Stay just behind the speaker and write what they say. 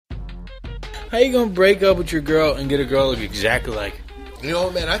How you gonna break up with your girl and get a girl look exactly like her? You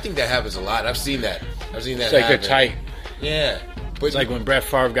know, man, I think that happens a lot. I've seen that. It's like happen. they're tight. Yeah. But It's like when Brett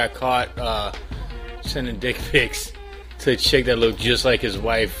Favre got caught sending dick pics to a chick that looked just like his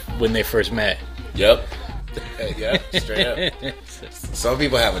wife when they first met. Yep. Yep, straight up. Some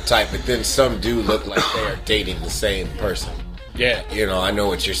people have a type, but then some do look like they are dating the same person. Yeah. You know, I know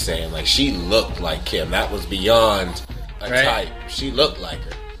what you're saying. Like, she looked like him. That was beyond a type. She looked like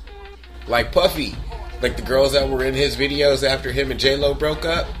her. Like Puffy. Like the girls that were in his videos after him and J-Lo broke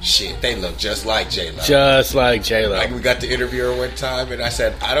up. Shit, they look just like J-Lo. Just like J-Lo. Like, we got to interview her one time, and I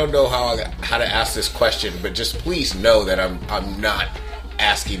said, I don't know how to ask this question, but just please know that I'm not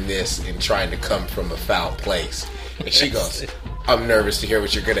asking this and trying to come from a foul place. And she goes, I'm nervous to hear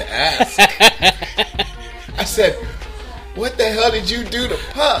what you're going to ask. I said, what the hell did you do to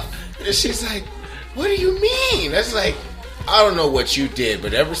Puff? And she's like, what do you mean? I was like, I don't know what you did,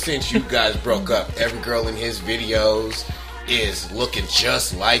 but ever since you guys broke up, every girl in his videos is looking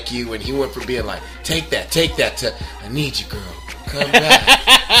just like you. And he went from being like, take that, to, I need you, girl. Come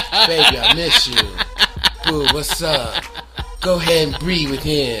back. Baby, I miss you. Boo, what's up? Go ahead and breathe with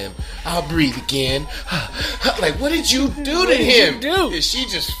him. I'll breathe again. Like, what did you do to him? And she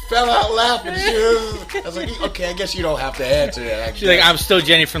just fell out laughing. I was like, okay, I guess you don't have to answer that. She's like, I'm still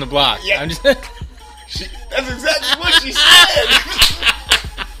Jenny from the block. Yeah. I'm just that's exactly what she said.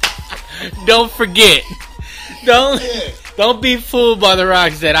 Don't forget. Don't be fooled by the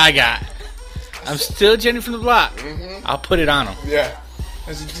rocks that I got. I'm still Jenny from the block. Mm-hmm. I'll put it on him. Yeah.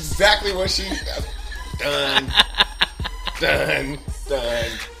 That's exactly what she... Done.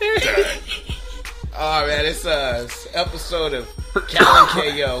 Oh, man, it's episode of Cal and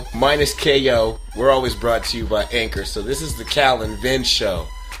KO minus KO. We're always brought to you by Anchor. So this is the Cal and Vin show.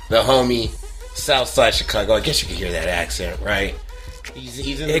 The homie, Southside Chicago. I guess you can hear that accent, right? He's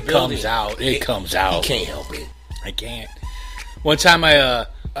in the building. It comes out. He can't help it. I can't. One time I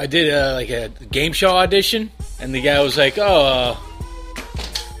did like a game show audition, and the guy was like, "Oh,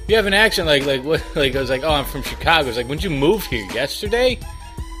 you have an accent like what?" Like I was like, "Oh, I'm from Chicago." I was like, "When did you move here? Yesterday?"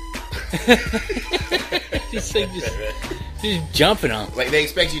 just jumping on. Like they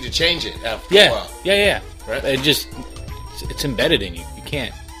expect you to change it after a while. Yeah. Right? It's embedded in you. You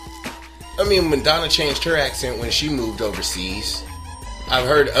can't. I mean, when Donna changed her accent when she moved overseas, I've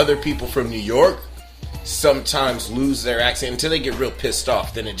heard other people from New York sometimes lose their accent until they get real pissed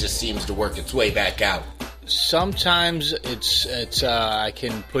off. Then it just seems to work its way back out. Sometimes it's I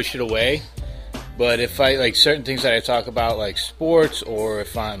can push it away, but if I like certain things that I talk about, like sports, or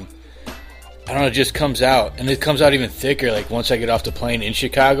if I don't know, it just comes out, and it comes out even thicker. Like once I get off the plane in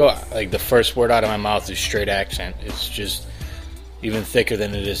Chicago, like the first word out of my mouth is straight accent. It's just even thicker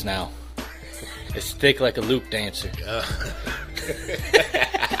than it is now. It's thick like a loop dancer.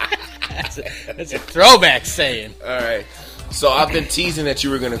 That's a throwback saying. All right. So I've been teasing that you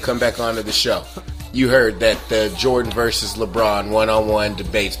were going to come back onto the show. You heard that the Jordan versus LeBron one-on-one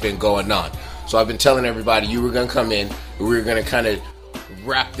debate's been going on. So I've been telling everybody you were going to come in, and we were going to kind of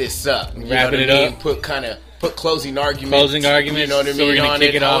wrap this up. Wrapping it up. Put closing arguments. Closing arguments. You know what I mean? So we're going to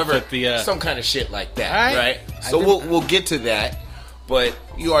kick it off with the... some kind of shit like that, all right? So we'll get to that. But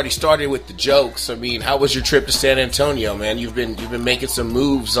you already started with the jokes. I mean, how was your trip to San Antonio, man? You've been making some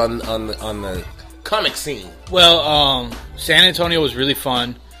moves on the comic scene. Well, San Antonio was really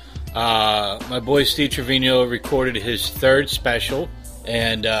fun. My boy Steve Trevino recorded his third special,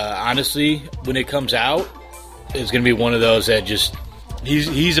 and honestly, when it comes out, it's gonna be one of those that just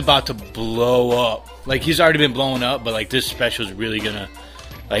he's about to blow up. Like he's already been blowing up, but like this special is really gonna,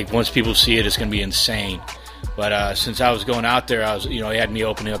 like once people see it, it's gonna be insane. But since I was going out there, he had me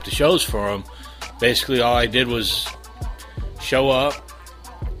opening up the shows for him. Basically, all I did was show up.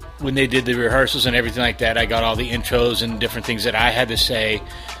 When they did the rehearsals and everything like that, I got all the intros and different things that I had to say.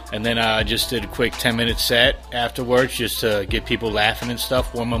 And then I just did a quick 10-minute set afterwards just to get people laughing and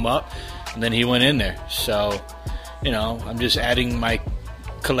stuff, warm them up. And then he went in there. So, I'm just adding my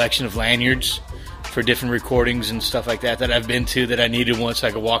collection of lanyards for different recordings and stuff like that I've been to that I needed once so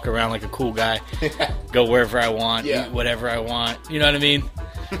I could walk around like a cool guy, go wherever I want, eat whatever I want. You know what I mean?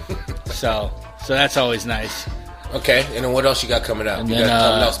 So that's always nice. Okay, and then what else you got coming up? You got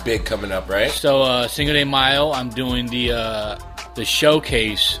something else big coming up, right? So Cinco de Mayo, I'm doing the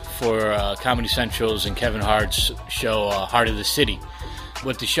showcase for Comedy Central's and Kevin Hart's show, Heart of the City.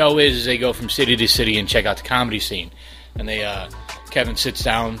 What the show is they go from city to city and check out the comedy scene. And Kevin sits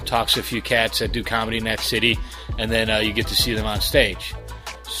down, talks to a few cats that do comedy in that city, and then you get to see them on stage.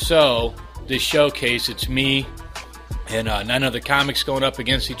 So this showcase, it's me and 9 other comics going up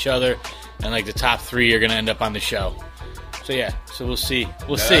against each other, and like the top 3 are going to end up on the show. So yeah, so we'll see.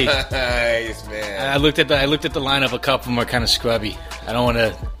 We'll see. Nice, man. I looked at the lineup. A couple of them are kind of scrubby. I don't want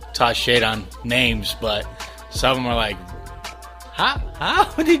to toss shade on names, but some of them are like, how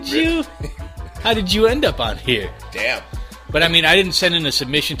did you end up on here? Damn. But I mean, I didn't send in a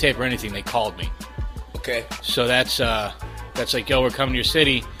submission tape or anything. They called me. Okay. So that's like, yo, we're coming to your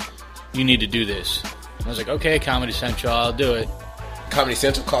city. You need to do this. I was like, okay, Comedy Central, I'll do it. Comedy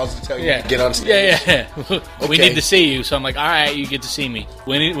Central calls to tell you to get on stage? Yeah. Okay. We need to see you. So I'm like, all right, you get to see me.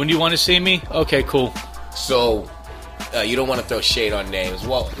 When you want to see me? Okay, cool. So, you don't want to throw shade on names.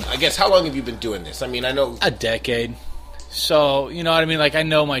 Well, I guess, how long have you been doing this? I mean, I know... A decade. So, you know what I mean? Like, I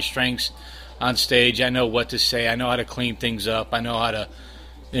know my strengths on stage. I know what to say. I know how to clean things up. I know how to,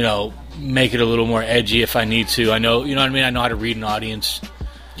 make it a little more edgy if I need to. I know, you know what I mean? I know how to read an audience.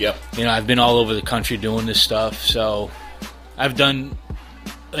 Yep. I've been all over the country doing this stuff. So, I've done,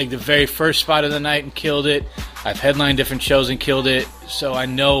 like, the very first spot of the night and killed it. I've headlined different shows and killed it. So, I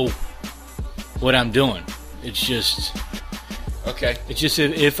know what I'm doing. It's just... Okay. It's just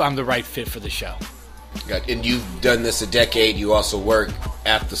if I'm the right fit for the show. And you've done this a decade. You also work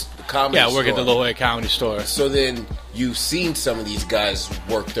at the comedy store. Yeah, I work at the La Jolla Comedy Store. So then you've seen some of these guys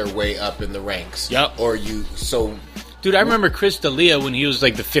work their way up in the ranks. Yep. Dude, I remember Chris D'Elia when he was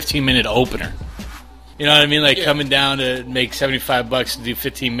like the 15-minute opener. You know what I mean? Like coming down to make $75 to do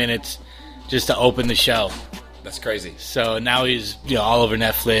 15 minutes just to open the show. That's crazy. So now he's all over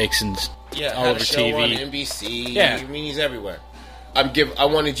Netflix and all over TV. On NBC. Yeah. I mean, he's everywhere. I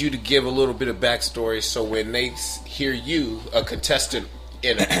wanted you to give a little bit of backstory so when they hear you, a contestant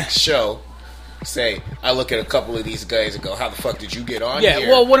in a show, say, I look at a couple of these guys and go, how the fuck did you get on here? Yeah,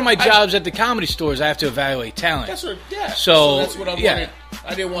 well, one of my jobs at the Comedy Store is I have to evaluate talent. So that's what I wanted.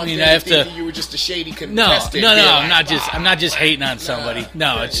 I didn't want to think that you were just a shady contestant. No, I'm not just hating on somebody.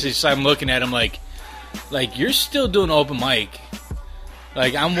 It's just I'm looking at them like you're still doing open mic.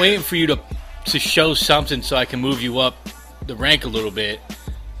 Like, I'm waiting for you to show something so I can move you up the rank a little bit,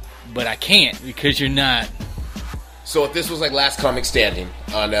 but I can't because you're not. So if this was like Last Comic Standing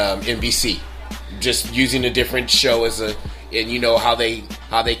on NBC, just using a different show and you know how they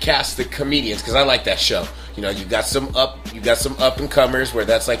cast the comedians, because I like that show. You got some up and comers where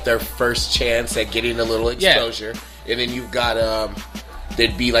that's like their first chance at getting a little exposure, and then you've got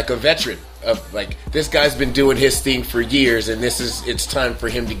there'd be like a veteran of like, this guy's been doing his thing for years, and it's time for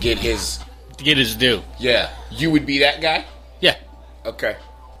him to get his due. Yeah, you would be that guy. Yeah. Okay.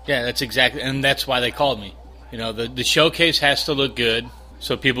 Yeah, that's exactly, and that's why they called me. The showcase has to look good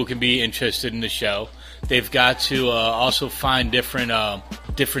so people can be interested in the show. They've got to also find different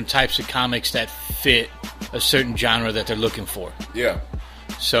types of comics that fit a certain genre that they're looking for. Yeah.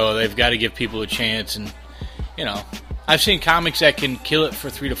 So they've got to give people a chance, and I've seen comics that can kill it for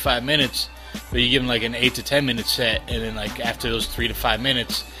 3 to 5 minutes, but you give them like an 8 to 10 minute set, and then like after those 3 to 5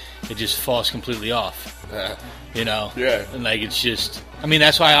 minutes, it just falls completely off. Yeah. And like, it's just,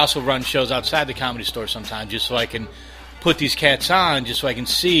 that's why I also run shows outside the Comedy Store sometimes, just so I can put these cats on, just so I can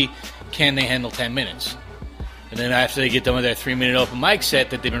see, can they handle 10 minutes? And then after they get done with their 3-minute open mic set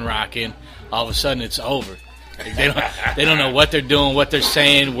that they've been rocking, all of a sudden it's over. Like, they don't know what they're doing, what they're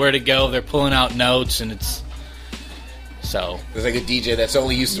saying, where to go. They're pulling out notes, and it's like a DJ that's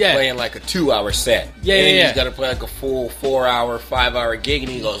only used to playing like a 2-hour set. Yeah. He's got to play like a full 4-hour, 5-hour gig,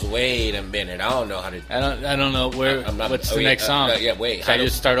 and he goes, "Wait a minute, I don't know how to." I don't know where. What's the next song? Wait. Should I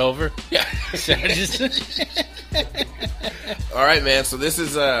just start over? Yeah. All right, man. So this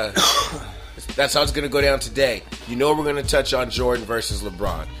is that's how it's going to go down today. We're going to touch on Jordan versus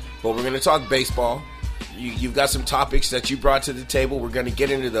LeBron, but we're going to talk baseball. You've got some topics that you brought to the table. We're going to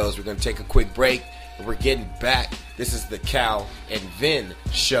get into those. We're going to take a quick break. We're getting back. This is the Cal and Vin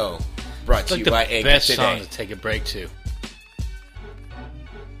show, brought to you by Anchor Today. Best Today. song to take a break to.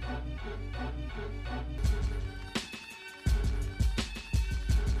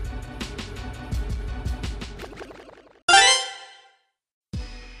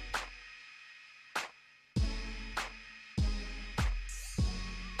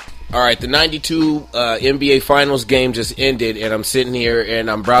 All right, the 92 NBA Finals game just ended, and I'm sitting here and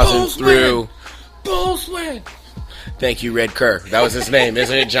I'm browsing through. Bulls win. Thank you, Red Kerr. That was his name,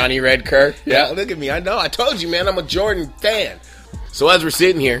 isn't it? Johnny Red Kerr? Yeah, look at me. I know. I told you, man. I'm a Jordan fan. So as we're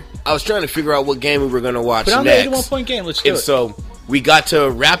sitting here, I was trying to figure out what game we were going to watch next. But on the 81-point game, let's do it. And so we got to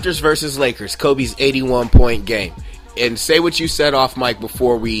Raptors versus Lakers, Kobe's 81-point game. And say what you said off mic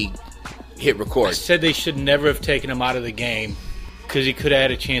before we hit record. I said they should never have taken him out of the game because he could have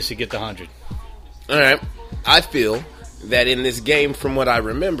had a chance to get the 100. All right. I feel that in this game, from what I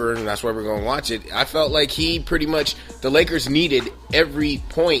remember, and that's why we're going to watch it, I felt like the Lakers needed every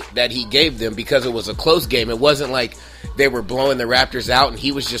point that he gave them because it was a close game. It wasn't like they were blowing the Raptors out and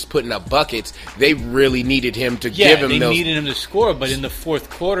he was just putting up buckets, they really needed him to give him they those. needed him to score, but in the fourth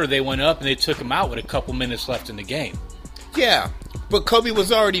quarter, they went up and they took him out with a couple minutes left in the game. Yeah, but Kobe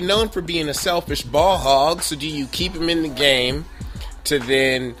was already known for being a selfish ball hog, so do you keep him in the game to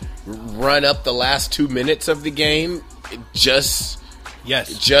then run up the last 2 minutes of the game just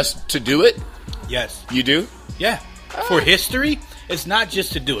to do it? Yes. You do? Yeah. For history, it's not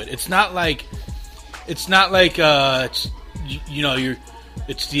just to do it. It's not like it's the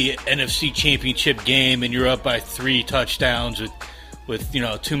NFC Championship game and you're up by 3 touchdowns with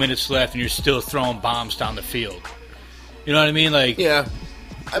 2 minutes left and you're still throwing bombs down the field. You know what I mean? Like, yeah.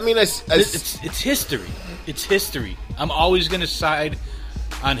 I mean, it's history. It's history. I'm always going to side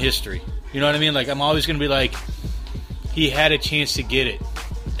on history. You know what I mean? Like, I'm always going to be like, he had a chance to get it.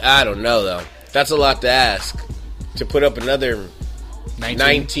 I don't know, though. That's a lot to ask. To put up another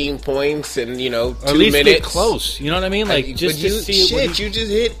 19 points in, 2 minutes. At least get close. You know what I mean? Like, just to see it. You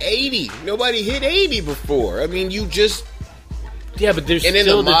just hit 80. Nobody hit 80 before. I mean, you just... Yeah, but there's and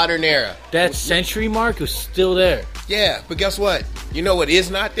still in the modern era. That century mark was still there. Yeah, but guess what? You know what is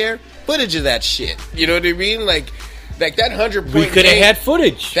not there? Footage of that shit. You know what I mean? Like that 100-point We could have had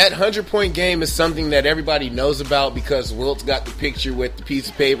footage. That 100-point game is something that everybody knows about because Wilt's got the picture with the piece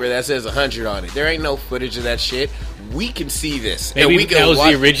of paper that says 100 on it. There ain't no footage of that shit. We can see this. Maybe and we that was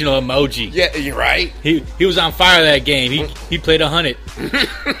the original emoji. Yeah, you're right. He was on fire that game. He played 100.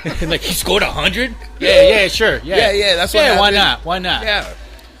 Like, he scored 100? Yeah, sure. Yeah, that's what happened. Why not? Yeah.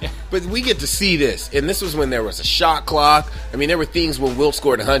 But we get to see this, and this was when there was a shot clock. I mean, there were things when Wilt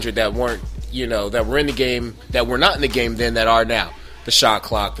scored 100 that weren't, that were in the game, that were not in the game then that are now. The shot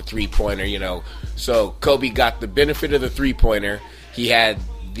clock, the three-pointer, So Kobe got the benefit of the three-pointer. He had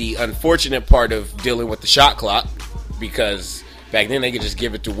the unfortunate part of dealing with the shot clock because back then they could just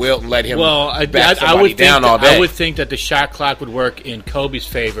give it to Wilt and let him back somebody down all day. I would think that the shot clock would work in Kobe's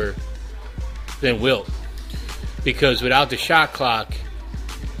favor than Wilt. Because without the shot clock,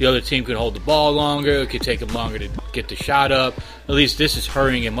 the other team could hold the ball longer. It could take them longer to get the shot up. At least this is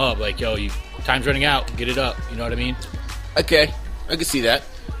hurrying him up. Like, time's running out. Get it up. You know what I mean? Okay. I can see that.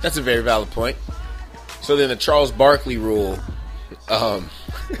 That's a very valid point. So then the Charles Barkley rule,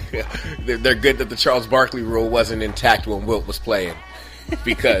 they're good that the Charles Barkley rule wasn't intact when Wilt was playing.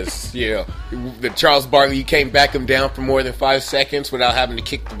 Because, the Charles Barkley, you can't back him down for more than 5 seconds without having to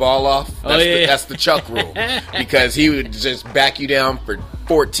kick the ball off. That's the Chuck rule. Because he would just back you down for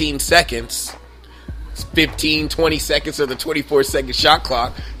 14 seconds, 15, 20 seconds of the 24-second shot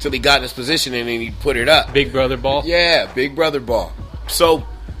clock till he got in his position and then he'd put it up. Big brother ball? Yeah, big brother ball. So,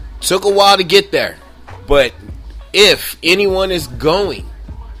 took a while to get there. But if anyone is going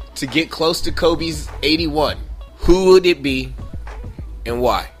to get close to Kobe's 81, who would it be and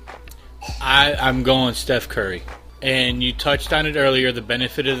why? I'm going Steph Curry. And you touched on it earlier, the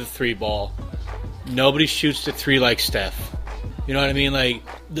benefit of the three ball. Nobody shoots the three like Steph. You know what I mean? Like,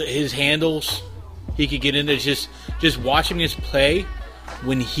 his handles, he could get into just watching his play.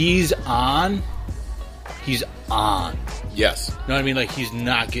 When he's on, he's on. Yes. You know what I mean? Like, he's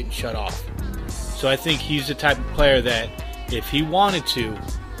not getting shut off. So I think he's the type of player that if he wanted to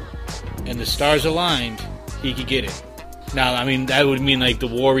and the stars aligned, he could get it. Now, I mean, that would mean like the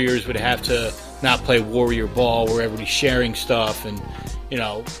Warriors would have to not play Warrior ball where everybody's sharing stuff and,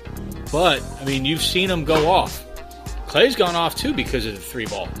 But, I mean, you've seen him go off. Clay's gone off, too, because of the three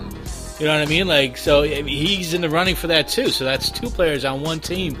ball. You know what I mean? Like, so he's in the running for that, too. So that's 2 players on one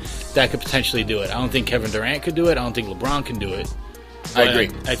team that could potentially do it. I don't think Kevin Durant could do it. I don't think LeBron can do it. I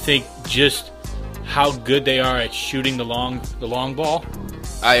agree. I think just how good they are at shooting the long ball.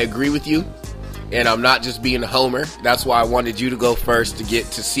 I agree with you. And I'm not just being a homer. That's why I wanted you to go first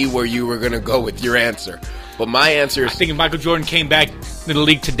to see where you were going to go with your answer. But my answer is... I think if Michael Jordan came back to the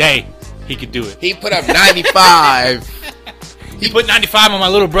league today, he could do it. He put up 95. He put 95 on my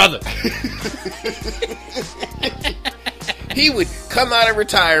little brother. He would come out of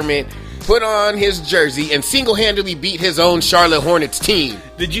retirement, put on his jersey, and single-handedly beat his own Charlotte Hornets team.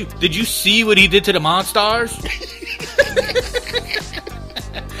 Did you see what he did to the Monstars?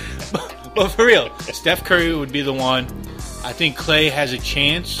 But for real, Steph Curry would be the one. I think Clay has a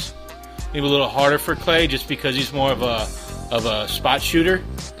chance. Maybe a little harder for Clay just because he's more of a spot shooter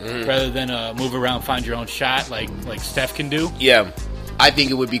rather than a move around, find your own shot like Steph can do. Yeah, I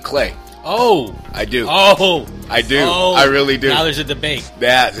think it would be Clay. Oh, I do. Oh, I do. Oh, I really do. Now there's a debate.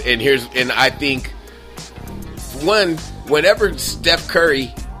 And I think whenever Steph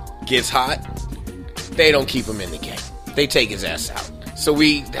Curry gets hot, they don't keep him in the game. They take his ass out. So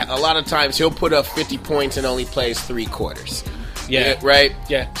a lot of times he'll put up 50 points and only plays 3 quarters. Yeah. Right?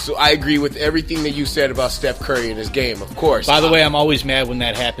 Yeah. So I agree with everything that you said about Steph Curry in his game, of course. By the way, I'm always mad when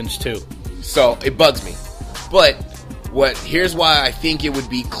that happens too. So it bugs me. But here's why I think it would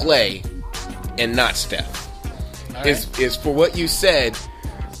be Klay and not Steph. All Is for what you said,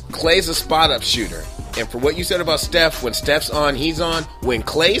 Klay's a spot-up shooter. And for what you said about Steph, when Steph's on, he's on. When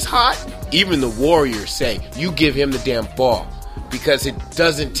Klay's hot, even the Warriors say, you give him the damn ball. Because it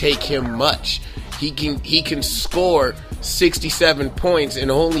doesn't take him much. He can score 67 points and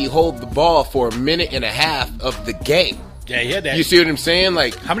only hold the ball for a minute and a half of the game. Yeah, he had that. You see what I'm saying?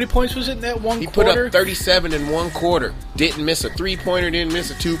 Like, how many points was it in that one he quarter? He put up 37 in one quarter. Didn't miss a three-pointer, didn't miss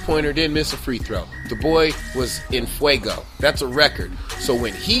a two-pointer, didn't miss a free throw. The boy was in fuego. That's a record. So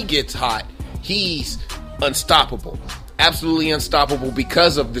when he gets hot, he's unstoppable. Absolutely unstoppable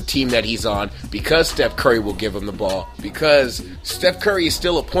because of the team that he's on, because Steph Curry will give him the ball, because Steph Curry is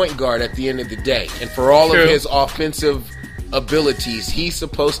still a point guard at the end of the day. And for all of his offensive abilities, he's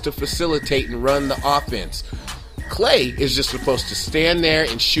supposed to facilitate and run the offense. Klay is just supposed to stand there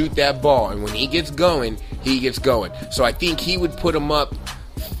and shoot that ball. And when he gets going, he gets going. So I think he would put him up.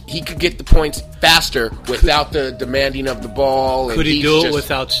 He could get the points faster without the demanding of the ball. Could he do it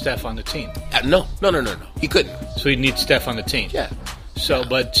without Steph on the team? No. He couldn't. So he'd need Steph on the team. Yeah. So,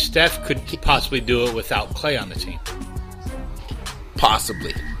 but Steph could possibly do it without Klay on the team.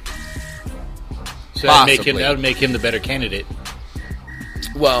 Possibly. So that would make him the better candidate.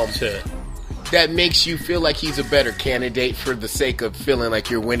 Well, that makes you feel like he's a better candidate for the sake of feeling like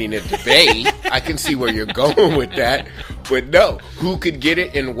you're winning a debate. I can see where you're going with that. But no, who could get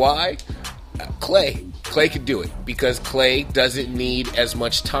it and why? Klay. Klay could do it because Klay doesn't need as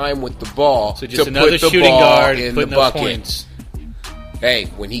much time with the ball so just to another put the shooting ball guard, in the bucket. Points. Hey,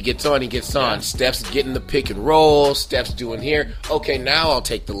 when he gets on, he gets on. Yeah. Steph's getting the pick and roll. Steph's doing here. Okay, now I'll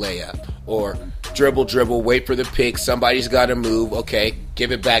take the layup. Or dribble, wait for the pick. Somebody's got to move. Okay,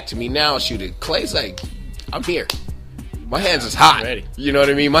 give it back to me now. I'll shoot it. Klay's like, I'm here. My hands is hot. Ready. You know what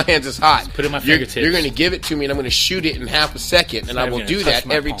I mean? My hands is hot. Just put it in my fingertips. You're going to give it to me, and I'm going to shoot it in half a second, and I will do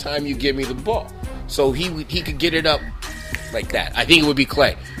that every time you give me the ball. So he could get it up like that. I think it would be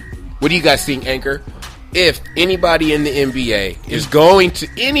Klay. What do you guys think, Anchor? If anybody in the NBA is going to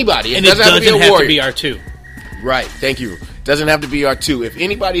anybody, and it doesn't have to be R2. Right. Thank you. Doesn't have to be R2. If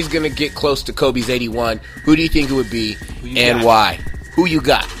anybody's going to get close to Kobe's 81, who do you think it would be and why? Who you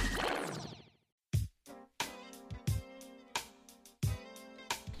got?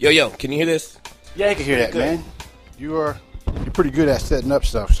 Yo, can you hear this? Yeah, I can hear that, man. You're pretty good at setting up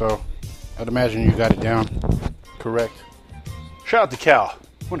stuff, so I'd imagine you got it down correct. Shout out to Cal,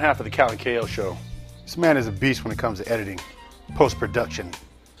 one half of the Cal and KO show. This man is a beast when it comes to editing, post-production.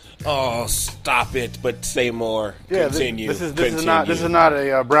 Oh, stop it! But say more. Yeah, Continue. This is not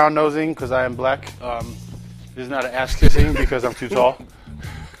a brown nosing because I am black. This is not an ass kissing because I'm too tall.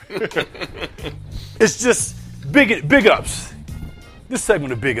 It's just big ups. This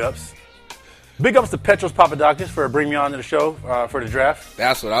segment of big ups. Big ups to Petros Papadakis for bringing me on to the show for the draft.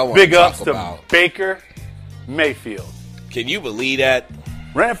 That's what I want to talk about. Big ups to Baker Mayfield. Can you believe that?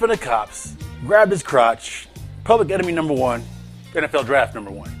 Ran from the cops, grabbed his crotch, public enemy number one, NFL draft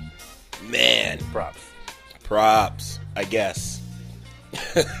number one. Man. Props, I guess.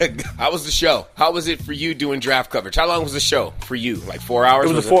 How was the show? How was it for you doing draft coverage? How long was the show for you? Like 4 hours?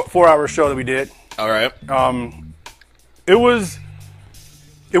 It was a 4-hour show that we did. All right. It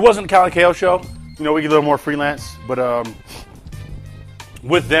wasn't a Cal and KO show. You know, we get a little more freelance, but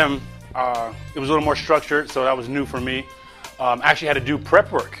with them, it was a little more structured, so that was new for me. Actually had to do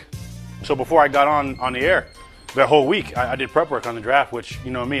prep work. So before I got on the air, that whole week, I did prep work on the draft, which,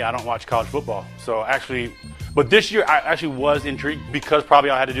 you know me, I don't watch college football. So actually, but this year I actually was intrigued because probably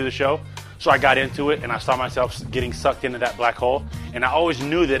I had to do the show. So I got into it and I saw myself getting sucked into that black hole. And I always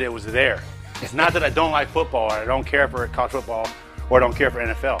knew that it was there. It's not that I don't like football or I don't care for college football or I don't care for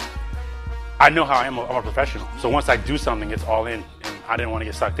NFL. I know how I am. I'm a professional. So once I do something, it's all in. And I didn't want to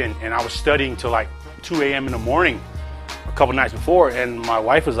get sucked in. And I was studying till like 2 a.m. in the morning a couple nights before, and my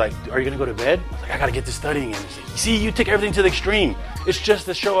wife was like, are you going to go to bed? I was like, I got to get to studying. And she's like, see, you take everything to the extreme. It's just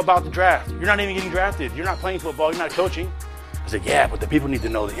a show about the draft. You're not even getting drafted. You're not playing football. You're not coaching. I said, yeah, but the people need to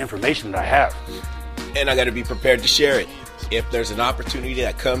know the information that I have. And I got to be prepared to share it. If there's an opportunity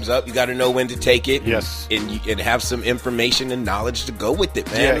that comes up, you got to know when to take it. Yes. And have some information and knowledge to go with it,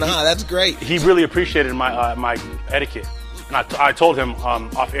 man. Yeah, that's great. He really appreciated my etiquette. And I told him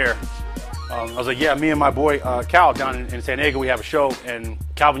off air, I was like, yeah, me and my boy Cal down in San Diego, we have a show, and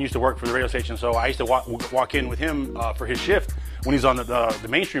Calvin used to work for the radio station, so I used to walk in with him for his shift when he's on the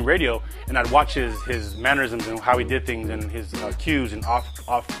mainstream radio, and I'd watch his mannerisms and how he did things and his cues and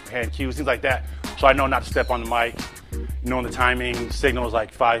offhand cues, things like that. So I know not to step on the mic, knowing the timing, signals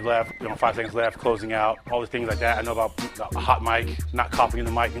like 5 left, 5 seconds left, closing out, all the things like that. I know about a hot mic, not coughing in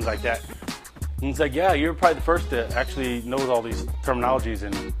the mic, things like that. And he's like, yeah, you're probably the first to actually know all these terminologies,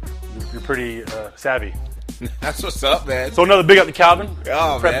 and you're pretty savvy. That's what's up, man. So another big up to Calvin.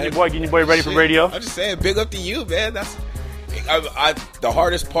 Oh, Prepping man. your boy, getting your boy ready for radio. I'm just saying, big up to you, man. That's the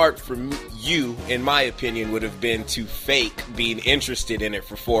hardest part for you, in my opinion, would have been to fake being interested in it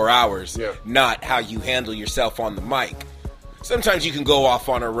for 4 hours, not how you handle yourself on the mic. Sometimes you can go off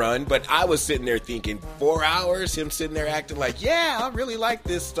on a run, but I was sitting there thinking, 4 hours, him sitting there acting like, yeah, I really like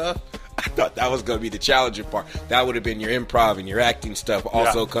this stuff. I thought that was going to be the challenging part. That would have been your improv and your acting stuff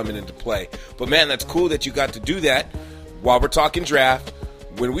also coming into play. But, man, that's cool that you got to do that while we're talking draft.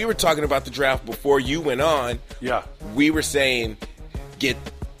 When we were talking about the draft before you went on, we were saying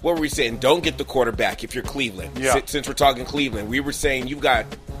what were we saying? Don't get the quarterback if you're Cleveland. Since we're talking Cleveland, we were saying you've got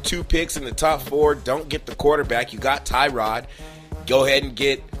 2 picks in the top 4. Don't get the quarterback. You got Tyrod. Go ahead and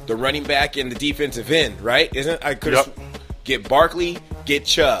get the running back and the defensive end, right? Get Barkley, get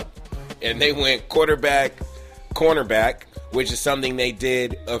Chubb. And they went quarterback, cornerback, which is something they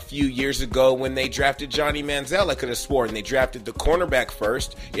did a few years ago when they drafted Johnny Manziel. I could have sworn they drafted the cornerback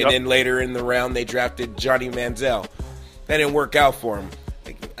first, and then later in the round they drafted Johnny Manziel. That didn't work out for them.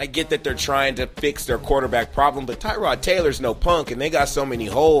 I get that they're trying to fix their quarterback problem, but Tyrod Taylor's no punk, and they got so many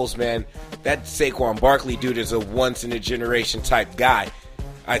holes, man. That Saquon Barkley dude is a once-in-a-generation type guy.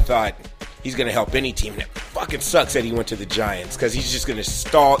 I thought he's going to help any team. And it fucking sucks that he went to the Giants, because he's just going to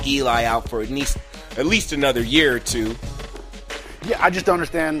stall Eli out for at least another year or two. Yeah, I just don't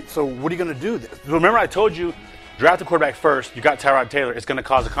understand. So what are you going to do? Remember I told you, draft the quarterback first. You got Tyrod Taylor. It's going to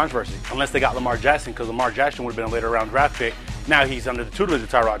cause a controversy. Unless they got Lamar Jackson, because Lamar Jackson would have been a later round draft pick. Now he's under the tutelage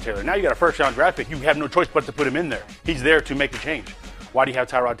of Tyrod Taylor. Now you got a first round draft pick. You have no choice but to put him in there. He's there to make the change. Why do you have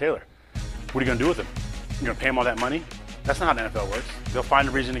Tyrod Taylor? What are you going to do with him? You're going to pay him all that money? That's not how the NFL works. They'll find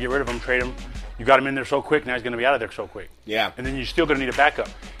a reason to get rid of him, trade him. You got him in there so quick, now he's going to be out of there so quick. Yeah. And then you're still going to need a backup.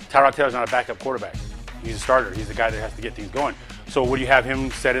 Tyrod Taylor's not a backup quarterback. He's a starter. He's the guy that has to get things going. So what do you have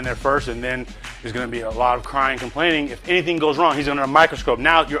him set in there first, and then there's going to be a lot of crying, complaining. If anything goes wrong, he's under a microscope.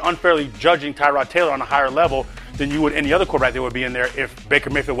 Now you're unfairly judging Tyrod Taylor on a higher level than you would any other quarterback that would be in there if Baker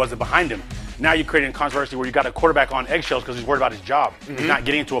Mayfield wasn't behind him. Now you're creating a controversy where you got a quarterback on eggshells because he's worried about his job. He's not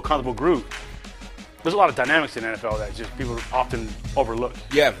getting into a comfortable groove. There's a lot of dynamics in the NFL that just people often overlook.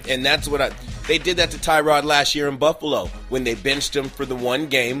 Yeah, and that's what they did that to Tyrod last year in Buffalo when they benched him for the one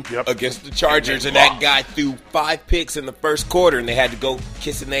game against the Chargers, and that guy threw 5 picks in the first quarter, and they had to go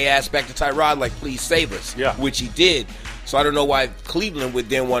kissing their ass back to Tyrod like, please save us, which he did. So I don't know why Cleveland would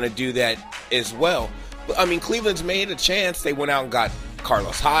then want to do that as well. But, I mean, Cleveland's made a chance. They went out and got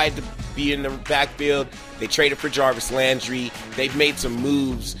Carlos Hyde to be in the backfield. They traded for Jarvis Landry. They've made some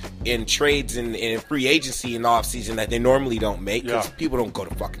moves in trades and in free agency in the offseason that they normally don't make because people don't go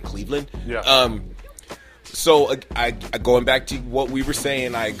to fucking Cleveland. So going back to what we were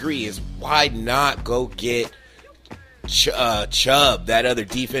saying, I agree, is why not go get Chubb, that other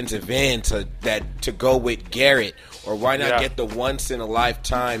defensive end, to go with Garrett? Or why not get the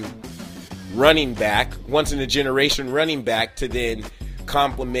once-in-a-lifetime running back, once-in-a-generation running back to then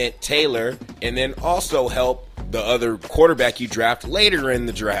complement Taylor and then also help the other quarterback you draft later in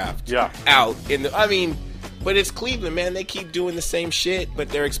the draft out. But it's Cleveland, man. They keep doing the same shit, but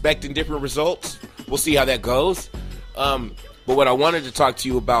they're expecting different results. We'll see how that goes. But what I wanted to talk to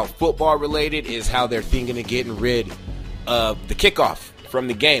you about football related is how they're thinking of getting rid of the kickoff from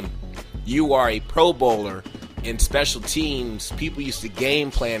the game. You are a Pro Bowler in special teams. People used to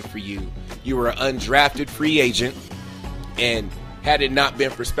game plan for you. You were an undrafted free agent, and had it not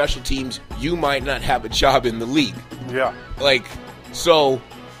been for special teams, you might not have a job in the league. So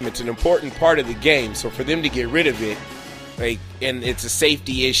it's an important part of the game. So for them to get rid of it, and it's a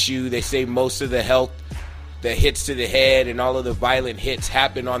safety issue. They say most of the the hits to the head and all of the violent hits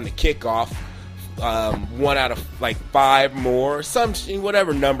happen on the kickoff. 1 out of 5 more,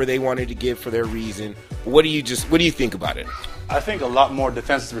 whatever number they wanted to give for their reason. What do you think about it? I think a lot more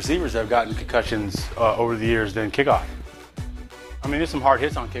defensive receivers have gotten concussions over the years than kickoff. I mean, there's some hard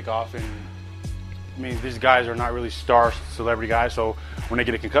hits on kickoff, and I mean, these guys are not really star celebrity guys, so when they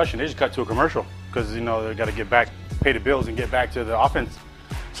get a concussion, they just cut to a commercial because, they got to get back, pay the bills, and get back to the offense.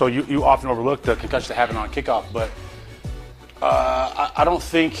 So you often overlook the concussions that happen on kickoff, but I don't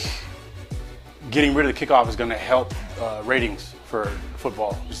think getting rid of the kickoff is going to help ratings for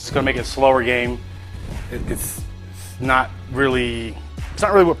football. It's going to make it a slower game. It's not really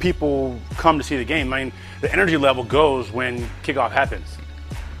what people come to see the game. I mean, the energy level goes when kickoff happens.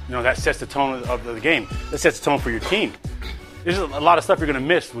 That sets the tone of the game. That sets the tone for your team. There's a lot of stuff you're going to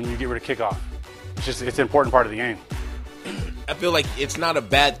miss when you get rid of kickoff. it's an important part of the game. I feel like it's not a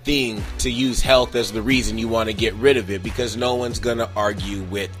bad thing to use health as the reason you want to get rid of it, because no one's going to argue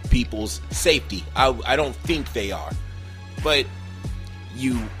with people's safety. I don't think they are. But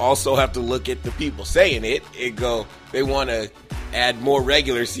you also have to look at the people saying it and go, they want to add more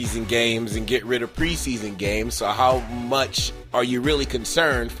regular season games and get rid of preseason games. So how much are you really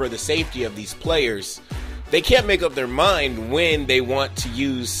concerned for the safety of these players? They can't make up their mind when they want to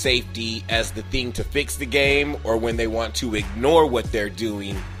use safety as the thing to fix the game, or when they want to ignore what they're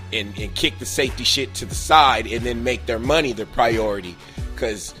doing and kick the safety shit to the side and then make their money their priority.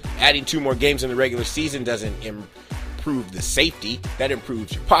 Because adding 2 more games in the regular season doesn't improve the safety. That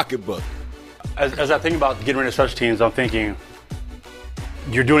improves your pocketbook. As I think about getting rid of special teams, I'm thinking,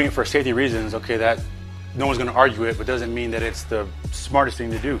 you're doing it for safety reasons. Okay, that no one's going to argue it, but doesn't mean that it's the smartest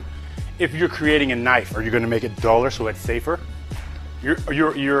thing to do. If you're creating a knife, are you going to make it duller so it's safer?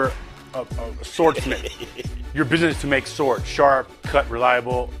 You're a swordsmith. Your business is to make swords, sharp, cut,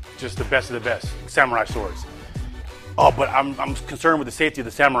 reliable, just the best of the best, samurai swords. Oh, but I'm concerned with the safety of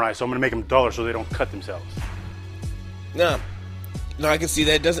the samurai, so I'm going to make them duller so they don't cut themselves. No, I can see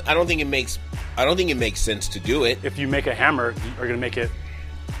that. I don't think it makes sense to do it. If you make a hammer, are you going to make it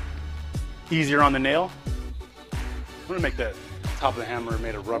easier on the nail? I'm going to make the top of the hammer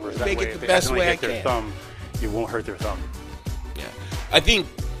made of rubber. That make way, it the if they best way I hit their thumb, it won't hurt their thumb. Yeah, I think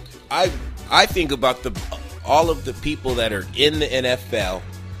I think about all of the people that are in the NFL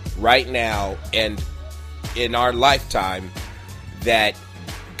right now and in our lifetime that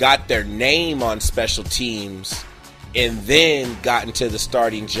got their name on special teams and then got into the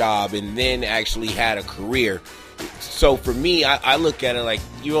starting job and then actually had a career. So for me, I look at it like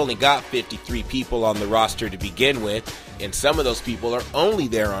you only got 53 people on the roster to begin with, and some of those people are only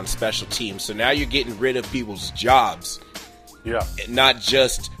there on special teams. So now you're getting rid of people's jobs. Yeah.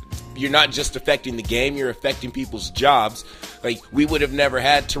 You're not just affecting the game, you're affecting people's jobs. Like, we would have never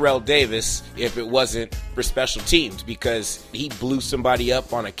had Terrell Davis if it wasn't for special teams, because he blew somebody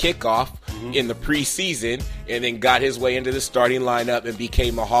up on a kickoff in the preseason and then got his way into the starting lineup and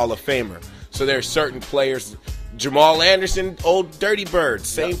became a Hall of Famer. So there are certain players, Jamal Anderson, old Dirty Bird,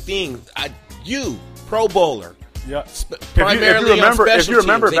 same thing. Pro Bowler. Yeah. Primarily if you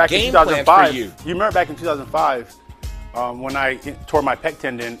remember teams, back in 2005, you remember back in 2005 when I tore my pec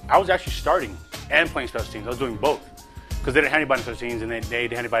tendon, I was actually starting and playing special teams. I was doing both because they didn't have anybody in special teams and they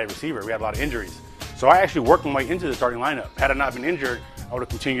didn't have anybody at receiver. We had a lot of injuries. So I actually worked my way into the starting lineup. Had I not been injured, I would have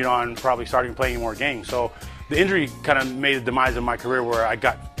continued on probably starting playing more games. So the injury kind of made the demise of my career where I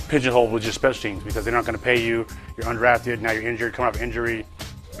got pigeonholed with just special teams because they're not going to pay you. You're undrafted. Now you're injured, coming off of injury.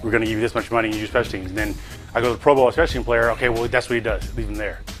 We're going to give you this much money and you do special teams. And then I go to the Pro Bowl special team player. Okay, well, that's what he does. Leave him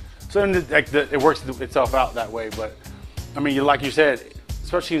there. So then it works itself out that way. But, I mean, like you said,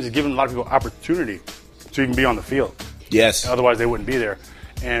 special teams is giving a lot of people opportunity to even be on the field. Yes. Otherwise, they wouldn't be there.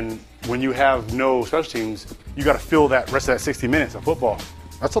 And when you have no special teams, you got to fill that rest of that 60 minutes of football.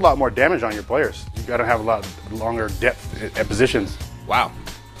 That's a lot more damage on your players. You got to have a lot longer depth at positions. Wow.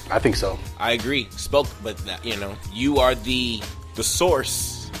 I think so. I agree. But you are the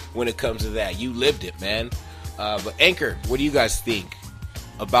source when it comes to that. You lived it, man. But Anchor, what do you guys think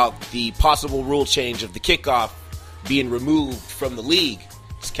about the possible rule change of the kickoff being removed from the league?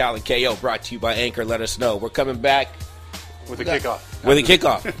 It's Cal and KO, brought to you by Anchor. Let us know. We're coming back with a kickoff. With a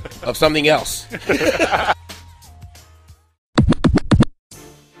kickoff of something else.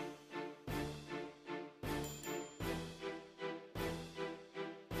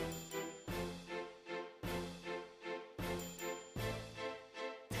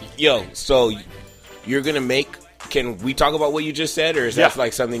 Yo, so you're going to make... Can we talk about what you just said, or is that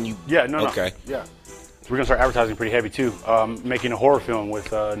like something you... Yeah, no. Okay. Yeah. We're going to start advertising pretty heavy, too. Making a horror film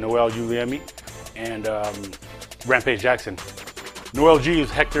with Noel Giuliani and Rampage Jackson. Noel G is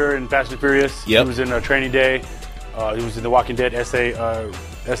Hector in Fast and Furious. Yep. He was in Training Day. He was in the Walking Dead essay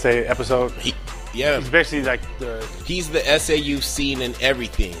episode. He's basically like He's the essay you've seen in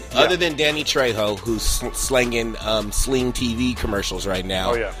everything, other than Danny Trejo, who's slinging Sling TV commercials right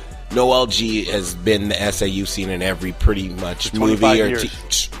now. Oh, yeah. Noel G has been the essay you've seen in every pretty much movie or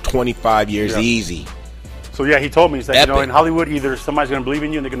 25 years easy. So yeah, he told me, he's like, in Hollywood, either somebody's going to believe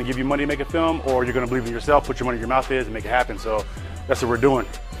in you and they're going to give you money to make a film, or you're going to believe in yourself, put your money in your mouth and make it happen. So that's what we're doing.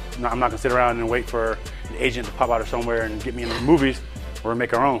 I'm not going to sit around and wait for an agent to pop out of somewhere and get me in the movies. We're going to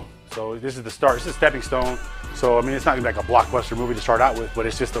make our own. So this is the start. It's a stepping stone. So, I mean, it's not going to be like a blockbuster movie to start out with, but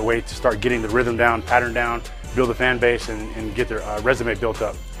it's just a way to start getting the rhythm down, pattern down, build a fan base, and get their resume built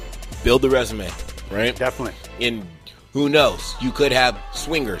up. Build the resume, right? Definitely. And who knows? You could have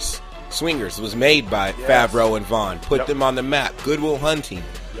Swingers. Swingers was made by Favreau and Vaughn. Put them on the map. Good Will Hunting.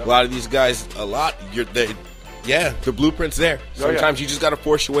 A lot of these guys, the blueprint's there. Sometimes you just got to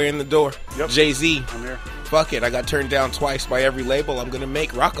force your way in the door. Yep. Jay-Z, I'm here. fuck it. I got turned down twice by every label. I'm going to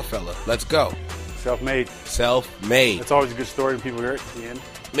make Rockefeller. Let's go. Self-made. Self-made. That's always a good story when people hear it at the end.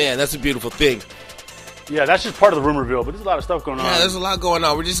 Man, that's a beautiful thing. Yeah, that's just part of the rumorville, but there's a lot of stuff going on. Yeah, there's a lot going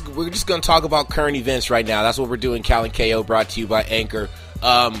on. We're just going to talk about current events right now. That's what we're doing. Cal and KO, brought to you by Anchor.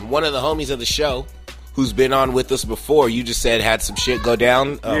 One of the homies of the show, who's been on with us before, you just said had some shit go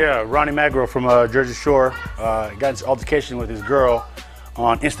down. Yeah, Ronnie Magro from Jersey Shore got into altercation with his girl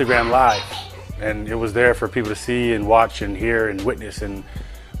on Instagram Live, and it was there for people to see and watch and hear and witness. And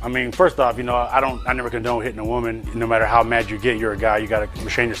I mean, first off, I never condone hitting a woman. No matter how mad you get, you're a guy. You got to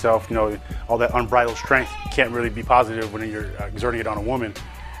restrain yourself. All that unbridled strength can't really be positive when you're exerting it on a woman.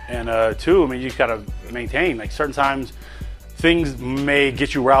 And two, I mean, you got to maintain. Like, certain times, things may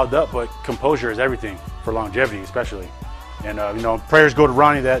get you riled up, but composure is everything for longevity, especially. And prayers go to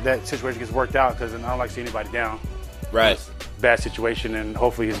Ronnie that situation gets worked out, because I don't like to see anybody down. Right. Bad situation, and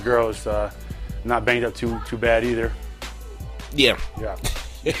hopefully his girl is not banged up too bad either. Yeah. Yeah.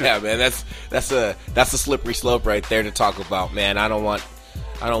 Yeah, man, that's a slippery slope right there to talk about, man. I don't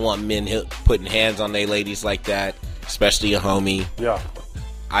want men putting hands on their ladies like that, especially a homie. Yeah.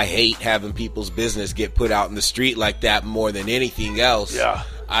 I hate having people's business get put out in the street like that more than anything else. Yeah.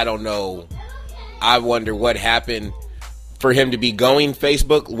 I don't know. I wonder what happened for him to be going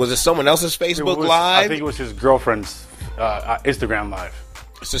Facebook. Was it someone else's Facebook Live? I think it was his girlfriend's Instagram Live.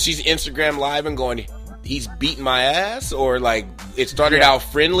 So she's Instagram Live and going, he's beating my ass? Or like it started out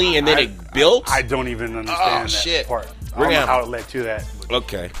friendly and then it built? I don't even understand that part. I don't know how it led to that.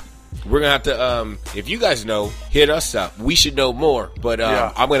 Okay. We're going to have to, if you guys know, hit us up. We should know more. But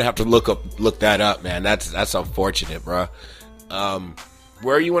I'm going to have to look that up, man. That's unfortunate, bro.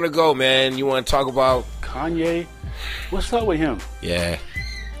 Where you want to go, man? You want to talk about Kanye? What's up with him? Yeah.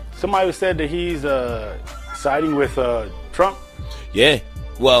 Somebody said that he's siding with Trump. Yeah.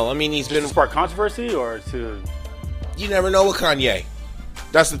 Well, I mean, he's been... To spark controversy or to... You never know with Kanye.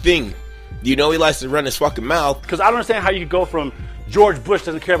 That's the thing. He likes to run his fucking mouth. Because I don't understand how you could go from George Bush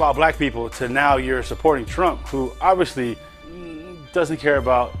doesn't care about black people to now you're supporting Trump, who obviously doesn't care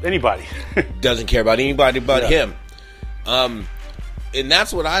about anybody. Doesn't care about anybody but him. And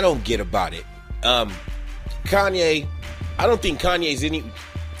that's what I don't get about it. Kanye, I don't think Kanye's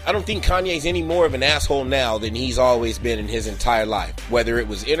any more of an asshole now than he's always been in his entire life. Whether it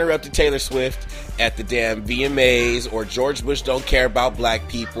was interrupted Taylor Swift at the damn VMAs, or George Bush don't care about black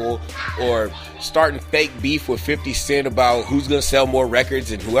people, or starting fake beef with 50 Cent about who's going to sell more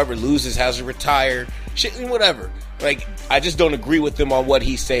records and whoever loses has to retire. Shit, whatever. Like, I just don't agree with him on what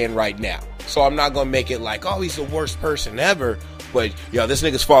he's saying right now. So I'm not going to make it like, oh, he's the worst person ever. But, this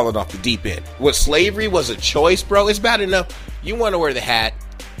nigga's falling off the deep end. What, slavery was a choice, bro? It's bad enough. You want to wear the hat.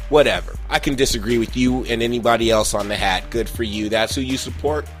 Whatever. I can disagree with you and anybody else on the hat. Good for you. That's who you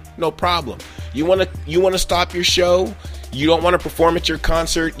support. No problem. You want to stop your show? You don't want to perform at your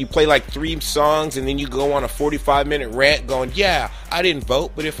concert? You play like 3 songs and then you go on a 45-minute rant going, yeah, I didn't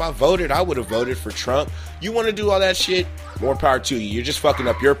vote, but if I voted, I would have voted for Trump. You want to do all that shit? More power to you. You're just fucking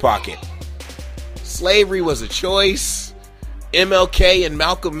up your pocket. Slavery was a choice. MLK and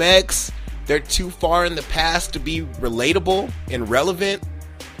Malcolm X, they're too far in the past to be relatable and relevant.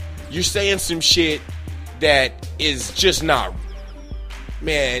 You're saying some shit that is just not...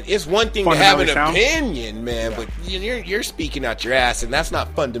 Man, it's one thing to have an opinion, man, but you're speaking out your ass, and that's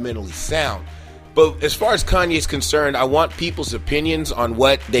not fundamentally sound. But as far as Kanye's concerned, I want people's opinions on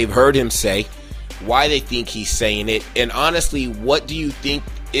what they've heard him say, why they think he's saying it, and honestly, what do you think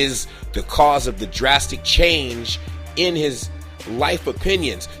is the cause of the drastic change in his life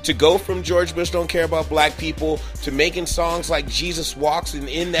opinions? To go from George Bush don't care about black people to making songs like Jesus Walks, and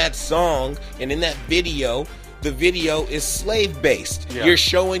in that song and in that video, the video is slave based. You're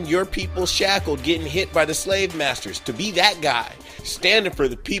showing your people shackled, getting hit by the slave masters. To be that guy standing for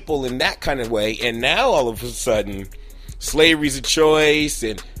the people in that kind of way, and now all of a sudden slavery's a choice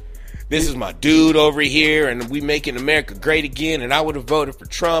and this is my dude over here and we making America great again and I would have voted for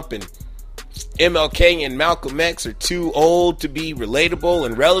Trump, and MLK and Malcolm X are too old to be relatable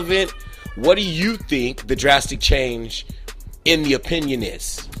and relevant. What do you think the drastic change in the opinion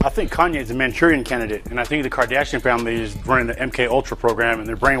is? I think Kanye is a Manchurian candidate, and I think the Kardashian family is running the MK Ultra program, and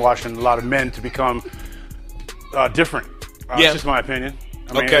they're brainwashing a lot of men to become different. That's just my opinion.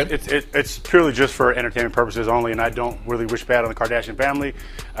 I mean, it's purely just for entertainment purposes only, and I don't really wish bad on the Kardashian family.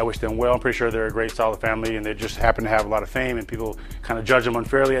 I wish them well. I'm pretty sure they're a great, solid family, and they just happen to have a lot of fame, and people kind of judge them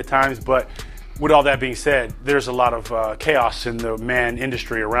unfairly at times. But with all that being said, there's a lot of chaos in the man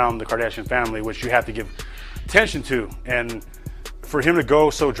industry around the Kardashian family, which you have to give attention to. And for him to go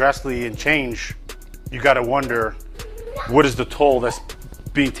so drastically and change you got to wonder what is the toll that's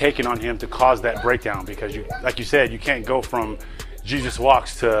being taken on him to cause that breakdown, because you, like you said, you can't go from Jesus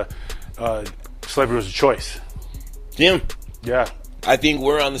walks to slavery was a choice. Tim, Yeah. I think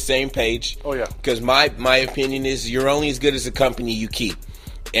we're on the same page. Oh, yeah. Because my opinion is you're only as good as the company you keep.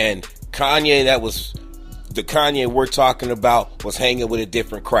 And Kanye, that was the Kanye we're talking about, was hanging with a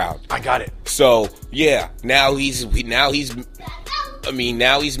different crowd. I got it. So yeah, now he's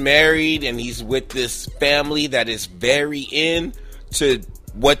married and he's with this family that is very into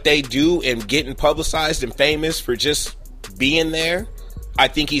what they do and getting publicized and famous for just being there. I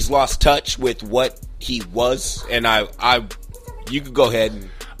think he's lost touch with what he was, and you could go ahead and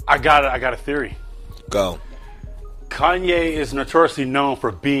I got a theory. go. Kanye is notoriously known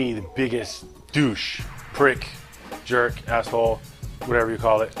for being the biggest douche, prick, jerk, asshole, whatever you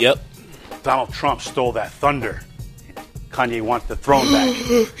call it. Yep. Donald Trump stole that thunder. Kanye wants the throne back.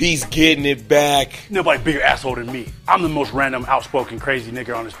 He's getting it back. Nobody bigger asshole than me. I'm the most random, outspoken, crazy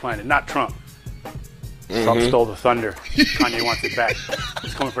nigga on this planet, not Trump. Trump stole the thunder. Kanye wants it back.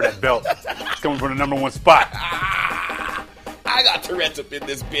 He's coming for that belt. He's coming for the number one spot. I got Tourette's up in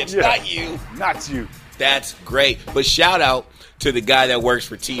this bitch, Yeah. not you. Not you. That's great. But shout out to the guy that works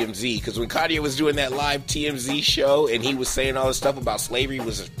for TMZ, because when Kanye was doing that live TMZ show and he was saying all this stuff about slavery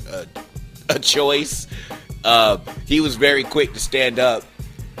was a choice, he was very quick to stand up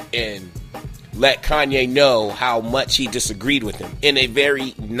and let Kanye know how much he disagreed with him in a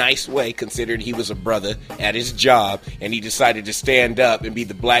very nice way, considering he was a brother at his job, and he decided to stand up and be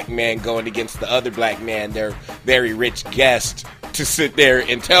the black man going against the other black man, their very rich guest, to sit there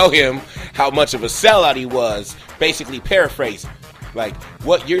and tell him how much of a sellout he was, basically paraphrasing. Like,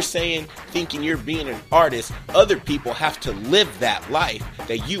 what you're saying, thinking you're being an artist, other people have to live that life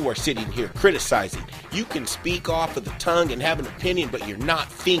that you are sitting here criticizing. You can speak off of the tongue and have an opinion, but you're not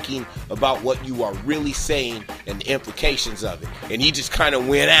thinking about what you are really saying and the implications of it. And he just kind of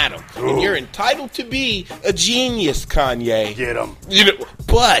went at him. Ooh. And you're entitled to be a genius, Kanye. Get him. You know,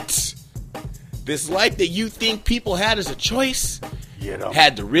 but this life that you think people had as a choice, Get him.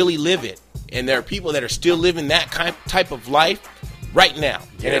 had to really live it. And there are people that are still living that type of life right now.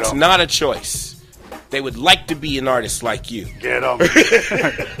 Get and it's 'em. not a choice. They would like to be an artist like you. Get him.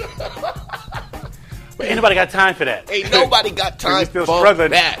 But ain't nobody got time for that. Ain't nobody got time still for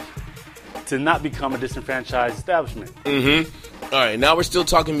struggling. that. To not become a disenfranchised establishment. All right, now we're still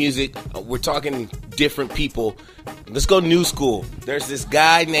talking music. We're talking different people. Let's go new school. There's this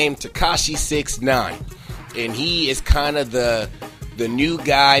guy named Tekashi 6ix9ine, and he is kind of the new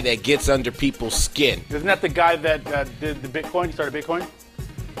guy that gets under people's skin. Isn't that the guy that did the Bitcoin? He started Bitcoin?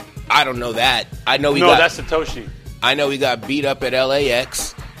 I don't know that. I know That's Satoshi. I know he got beat up at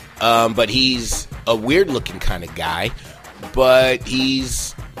LAX, but he's a weird-looking kind of guy. But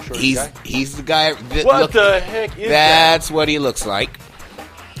he's the guy. What the heck is that? That's what he looks like.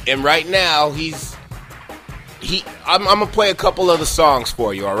 And right now I'm gonna play a couple of the songs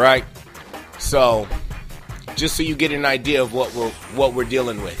for you. All right. So, just so you get an idea of what we're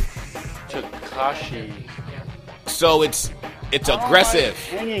dealing with. Tekashi. So it's aggressive.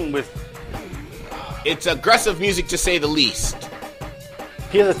 Hanging with. It's aggressive music to say the least.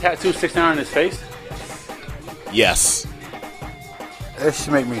 He has a tattoo 6ix9ine on his face. Yes. That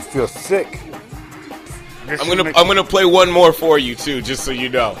should make me feel sick. I'm gonna play one more for you too, just so you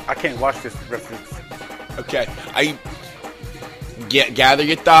know. I can't watch this reference. Okay. Gather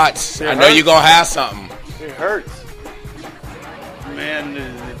your thoughts. It I know hurts. you're gonna have something. It hurts. Man,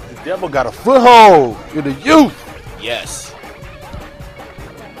 the devil got a Foothold in the youth. Yes.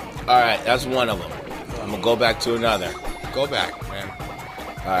 All right, that's one of them. I'm gonna go back to another. Go back, man.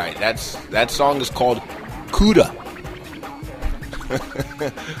 All right, that song is called Kuda.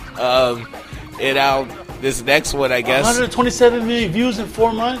 This next one, I guess. 127 million views in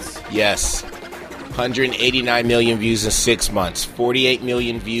 4 months. Yes. 189 million views in 6 months. 48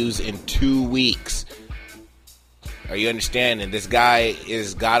 million views in 2 weeks. Are you understanding? This guy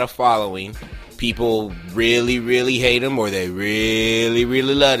has got a following. People really, really hate him, or they really,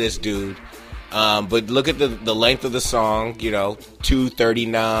 really love this dude. But look at the length of the song.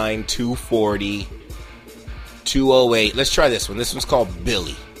 239, 240, 208. Let's try this one. This one's called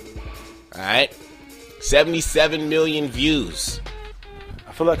Billy. All right. 77 million views.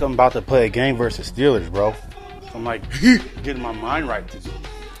 I feel like I'm about to play a game versus Steelers, bro. I'm like getting my mind right.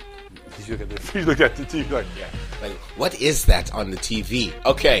 You look at the TV like, yeah. Like, what is that on the TV?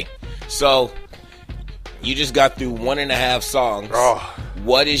 Okay, so you just got through 1.5 songs. Oh.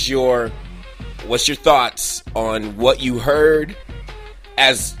 What's your thoughts on what you heard?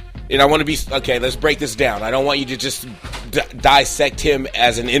 And I want to be okay. Let's break this down. I don't want you to just dissect him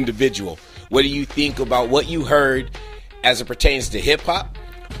as an individual. What do you think about what you heard as it pertains to hip hop?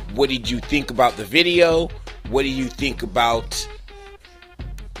 What did you think about the video? What do you think about?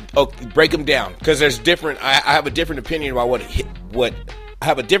 Oh, break them down, because there's different. I have a different opinion about what I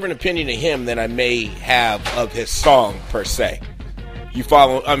have a different opinion of him than I may have of his song per se. You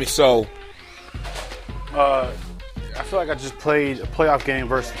follow? I mean, so. I feel like I just played a playoff game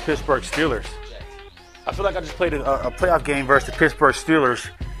versus the Pittsburgh Steelers. I feel like I just played a playoff game versus the Pittsburgh Steelers,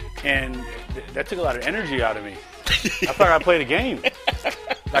 and that took a lot of energy out of me. I felt like I played a game.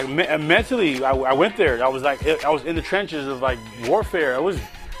 Like mentally, I went there. I was in the trenches of like warfare. I was.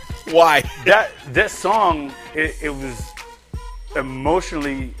 Why? That song, it was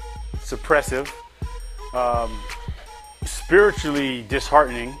emotionally suppressive, spiritually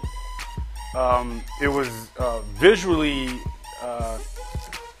disheartening. It was visually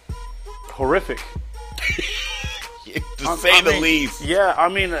horrific. To say the least. Yeah, I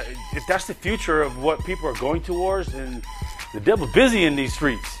mean, if that's the future of what people are going towards, and the devil's busy in these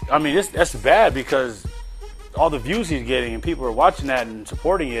streets. I mean, that's bad, because all the views he's getting and people are watching that and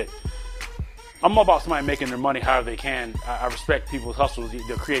supporting it. I'm all about somebody making their money however they can. I respect people's hustles,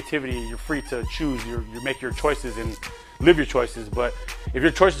 their creativity. You're free to choose. You make your choices and live your choices. But if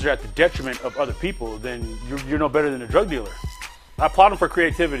your choices are at the detriment of other people, then you're no better than a drug dealer. I applaud him for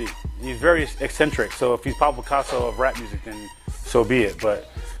creativity. He's very eccentric. So if he's Pablo Picasso of rap music, then so be it.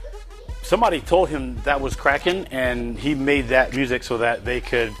 But somebody told him that was cracking, and he made that music so that they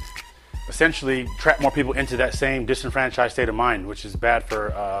could essentially trap more people into that same disenfranchised state of mind, which is bad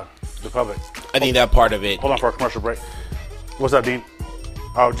for the public. I think that part of it. Hold on for a commercial break. What's up, Dean?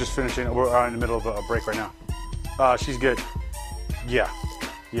 Oh, just finishing. We're in the middle of a break right now. She's good. Yeah,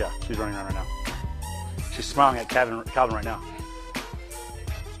 she's running around right now. She's smiling at Calvin right now.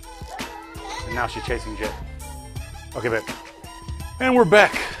 And now she's chasing Jet. Okay, babe. And we're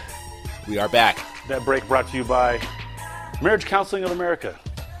back. We are back. That break brought to you by Marriage Counseling of America.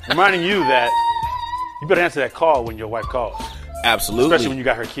 Reminding you that you better answer that call when your wife calls. Absolutely. Especially when you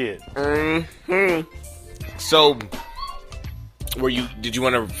got her kid. Mm-hmm. So, did you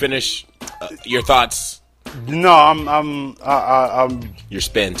want to finish your thoughts? No, I'm You're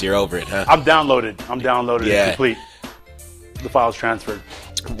spent. You're over it, huh? I'm downloaded. Yeah. It's complete. The file's transferred.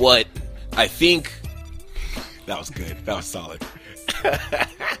 What I think, that was good. That was solid.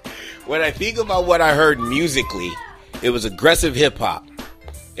 When I think about what I heard musically, it was aggressive hip hop.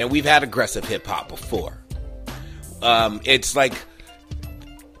 And we've had aggressive hip hop before. It's like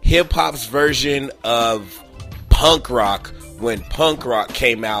hip hop's version of punk rock when punk rock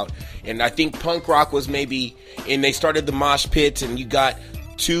came out. And I think punk rock was maybe, and they started the mosh pits, and you got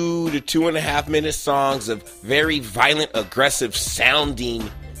 2 to 2.5 minute songs of very violent, aggressive sounding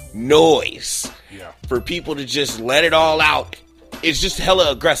noise. Yeah. For people to just let it all out. It's just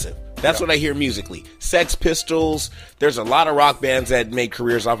hella aggressive. That's what I hear musically. Sex Pistols. There's a lot of rock bands that made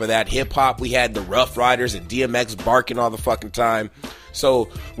careers off of that. Hip hop, we had the Rough Riders and DMX barking all the fucking time. So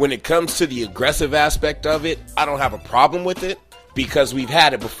when it comes to the aggressive aspect of it, I don't have a problem with it because we've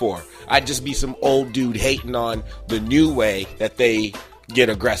had it before. I'd just be some old dude hating on the new way that they get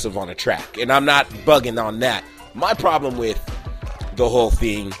aggressive on a track. And I'm not bugging on that. My problem with the whole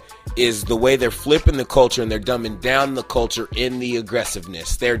thing is the way they're flipping the culture and they're dumbing down the culture in the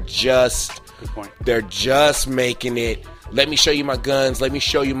aggressiveness. They're just making it, let me show you my guns, let me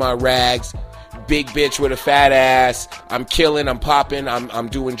show you my rags, big bitch with a fat ass, I'm killing, I'm popping, I'm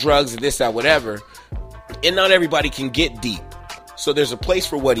doing drugs, this, that, whatever. And not everybody can get deep. So there's a place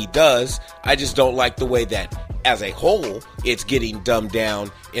for what he does. I just don't like the way that, as a whole, it's getting dumbed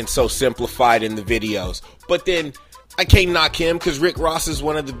down and so simplified in the videos. But then I can't knock him because Rick Ross is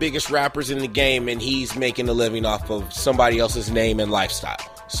one of the biggest rappers in the game, and he's making a living off of somebody else's name and lifestyle.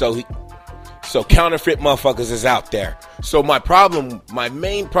 So counterfeit motherfuckers is out there. So my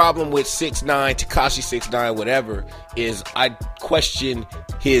main problem with 6ix9ine, Tekashi 6ix9ine, whatever, is I question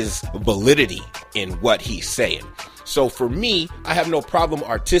his validity in what he's saying. So for me, I have no problem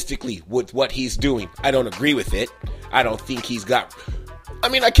artistically with what he's doing. I don't agree with it. I don't think he's got... I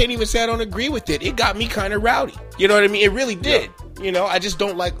mean, I can't even say I don't agree with it. It got me kind of rowdy. You know what I mean? It really did. Yeah. You know, I just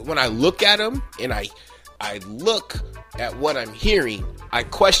don't like when I look at him and I look at what I'm hearing, I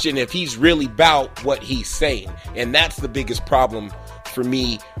question if he's really about what he's saying. And that's the biggest problem for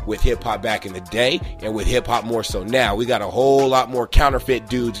me with hip hop back in the day and with hip hop more so now. We got a whole lot more counterfeit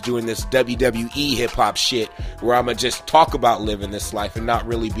dudes doing this WWE hip hop shit where I'm going to just talk about living this life and not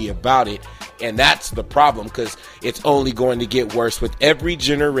really be about it. And that's the problem, because it's only going to get worse with every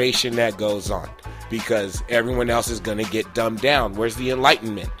generation that goes on, because everyone else is going to get dumbed down. Where's the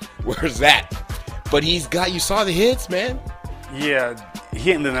enlightenment? Where's that? But you saw the hits, man. Yeah,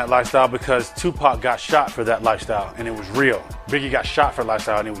 he ain't living that lifestyle because Tupac got shot for that lifestyle, and it was real. Biggie got shot for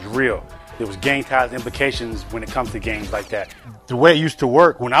lifestyle, and it was real. There was gang ties implications when it comes to gangs like that. The way it used to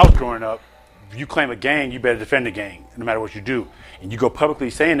work when I was growing up, if you claim a gang, you better defend the gang, no matter what you do. And you go publicly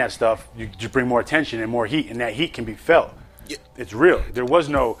saying that stuff, you just bring more attention and more heat, and that heat can be felt. Yeah. It's real. There was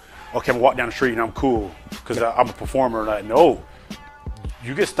no, okay, I'm walking down the street and I'm cool because I'm a performer. Like, no,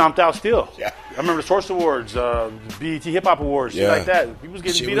 you get stomped out still. Yeah. I remember the Source Awards, BET Hip Hop Awards, shit like that. He was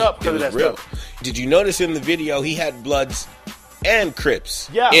getting beat up because of that real stuff. Did you notice in the video he had Bloods and Crips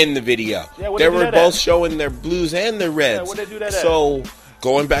in the video? Yeah, they were both showing their blues and their reds. Yeah, what'd they do that so,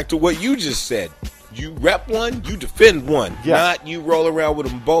 going back to what you just said, you rep one, you defend one, not you roll around with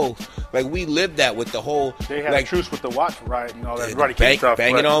them both. Like, we lived that with the whole... They had a truce with the watch riot and all that.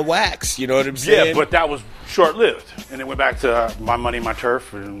 Banging on wax, you know what I'm saying? Yeah, but that was short-lived. And it went back to My Money, My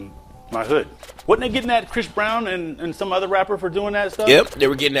Turf, and My Hood. Wasn't they getting at Chris Brown and some other rapper for doing that stuff? Yep, they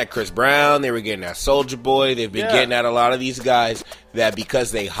were getting at Chris Brown, they were getting at Soulja Boy, they've been getting at a lot of these guys that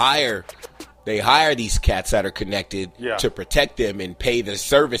because they hire these cats that are connected to protect them and pay the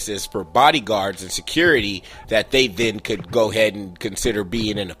services for bodyguards and security, that they then could go ahead and consider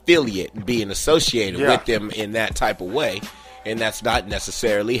being an affiliate and being associated with them in that type of way. And that's not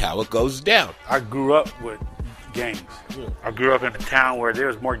necessarily how it goes down. I grew up with gangs. I grew up in a town where there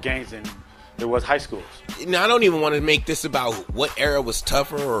was more gangs than there was high schools. Now, I don't even want to make this about what era was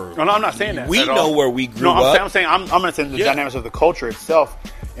tougher or... No, I'm not saying that. We know where we grew up. I'm saying I'm going to say the dynamics of the culture itself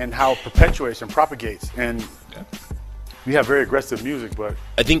and how it perpetuates and propagates. And we have very aggressive music, but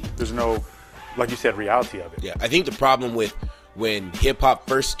I think there's no, like you said, reality of it. Yeah, I think the problem with when hip-hop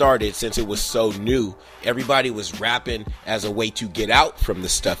first started, since it was so new, everybody was rapping as a way to get out from the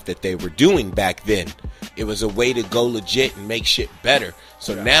stuff that they were doing back then. It was a way to go legit and make shit better.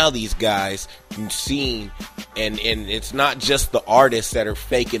 So now these guys, you've seen, and it's not just the artists that are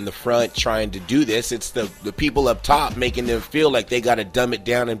faking the front trying to do this. It's the people up top making them feel like they got to dumb it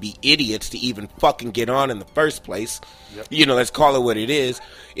down and be idiots to even fucking get on in the first place. Yep. You know, let's call it what it is.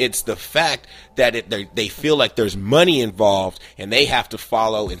 It's the fact that they feel like there's money involved and they have to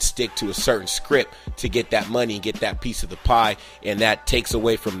follow and stick to a certain script to get that money and get that piece of the pie, and that takes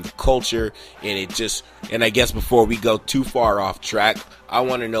away from the culture. And I guess before we go too far off track, I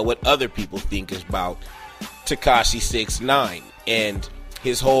want to know what other people think about Tekashi 6ix9ine and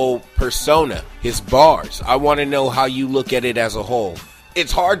his whole persona, his bars. I want to know how you look at it as a whole.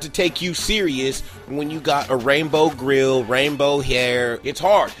 It's hard to take you serious when you got a rainbow grill, rainbow hair. It's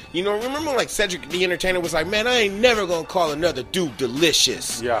hard. You know, remember like Cedric the Entertainer was like, man, I ain't never gonna call another dude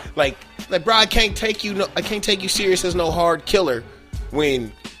delicious. Yeah. Like bro, I can't take you serious as no hard killer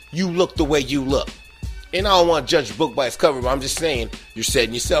when you look the way you look. And I don't want to judge a book by its cover, but I'm just saying, you're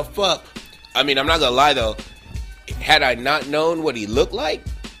setting yourself up. I mean, I'm not gonna lie though, had I not known what he looked like,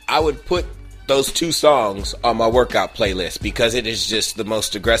 I would put those two songs on my workout playlist because it is just the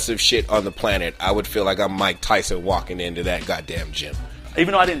most aggressive shit on the planet. I would feel like I'm Mike Tyson walking into that goddamn gym.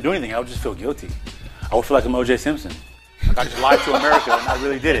 Even though I didn't do anything, I would just feel guilty. I would feel like I'm O.J. Simpson. Like I just lied to America and I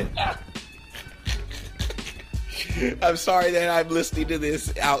really did it. I'm sorry that I'm listening to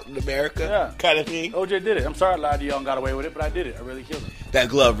this out in America kind of thing. O.J. did it. I'm sorry I lied to y'all and got away with it, but I did it. I really killed him. That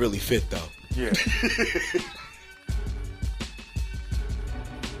glove really fit though. Yeah.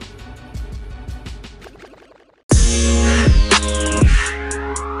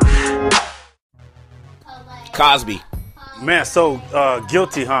 Cosby. Man, so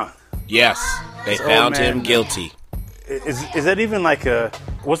guilty, huh? Yes, they found him guilty. Is that even like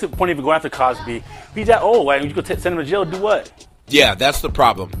what's the point of even going after Cosby? He's that old. Like, you could send him to jail, do what? Yeah, that's the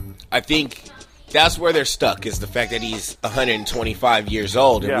problem. I think that's where they're stuck, is the fact that he's 125 years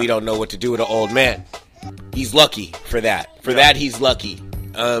old and we don't know what to do with an old man. He's lucky for that. For that, he's lucky.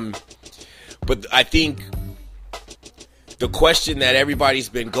 But I think the question that everybody's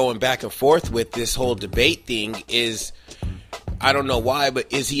been going back and forth with this whole debate thing is, I don't know why,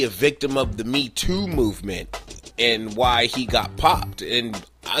 but is he a victim of the Me Too movement and why he got popped? And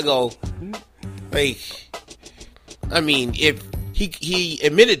I go, like, I mean, if he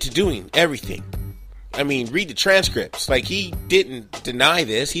admitted to doing everything. I mean, read the transcripts. Like, he didn't deny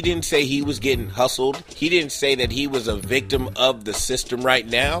this. He didn't say he was getting hustled. He didn't say that he was a victim of the system right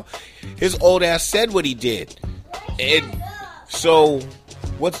now. His old ass said what he did. And so,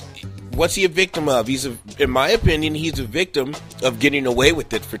 what's he a victim of? In my opinion, he's a victim of getting away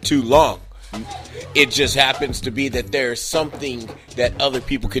with it for too long. It just happens to be that there's something that other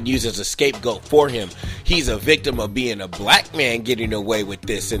people could use as a scapegoat for him. He's a victim of being a black man getting away with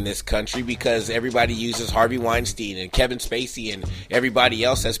this in this country because everybody uses Harvey Weinstein and Kevin Spacey and everybody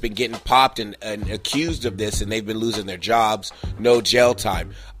else has been getting popped and accused of this, and they've been losing their jobs, no jail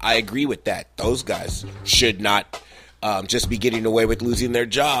time. I agree with that. Those guys should not just be getting away with losing their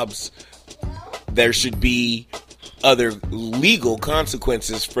jobs. There should be other legal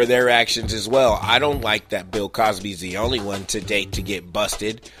consequences for their actions as well. I don't like that Bill Cosby's the only one to date to get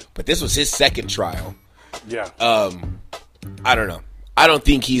busted, but this was his second trial. Yeah. I don't know. I don't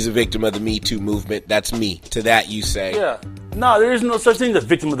think he's a victim of the Me Too movement. That's me. To that you say. Yeah. No, there is no such thing as a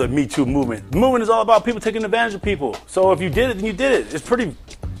victim of the Me Too movement. The movement is all about people taking advantage of people. So if you did it, then you did it. It's pretty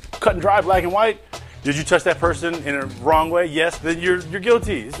cut and dry, black and white. Did you touch that person in a wrong way? Yes, then you're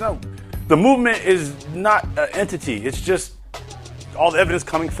guilty. It's no. The movement is not an entity. It's just all the evidence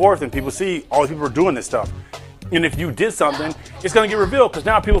coming forth, and people see all the people are doing this stuff. And if you did something, it's going to get revealed because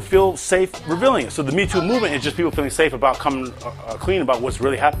now people feel safe revealing it. So the Me Too movement is just people feeling safe about coming clean about what's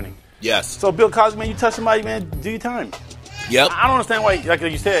really happening. Yes. So Bill Cosby, man, you touch somebody, man, do your time. Yep. I don't understand why, like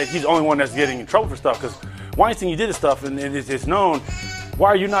you said, he's the only one that's getting in trouble for stuff. Because Weinstein, you did this stuff, and it's known. Why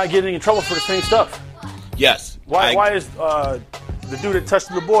are you not getting in trouble for the same stuff? Yes. Why is the dude that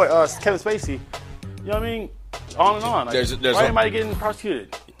touched the boy, Kevin Spacey, you know what I mean? On and on. Like, there's why anybody getting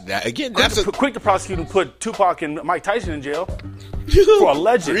prosecuted? That's quick to prosecute and put Tupac and Mike Tyson in jail for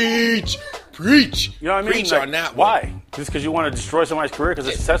alleged. Preach. You know what I mean? Preach like, on that one. Why? Just because you want to destroy somebody's career because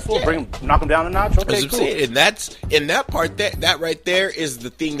it's successful? Yeah. Knock them down a notch? Okay, cool. And that's in that part. That right there is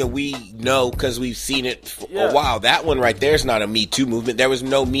the thing that we know because we've seen it for a while. That one right there is not a Me Too movement. There was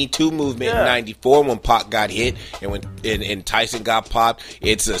no Me Too movement in '94 when Pac got hit and when and Tyson got popped.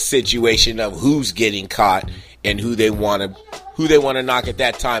 It's a situation of who's getting caught and who they want to knock at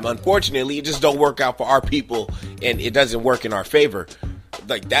that time. Unfortunately, it just don't work out for our people, and it doesn't work in our favor.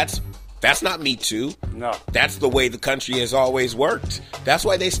 Like that's not Me Too. No. That's the way the country has always worked. That's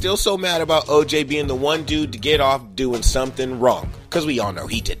why they still so mad about OJ being the one dude to get off doing something wrong. Because we all know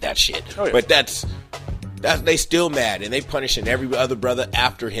he did that shit. Oh, yeah. But that's they still mad, and they punishing every other brother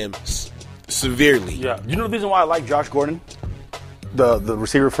after him severely. Yeah. You know the reason why I like Josh Gordon? The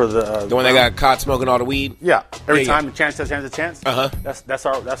receiver for the one that got caught smoking all the weed? Yeah. Every time the chance has a chance. Uh-huh. That's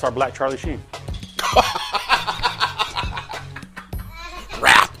our Black Charlie Sheen.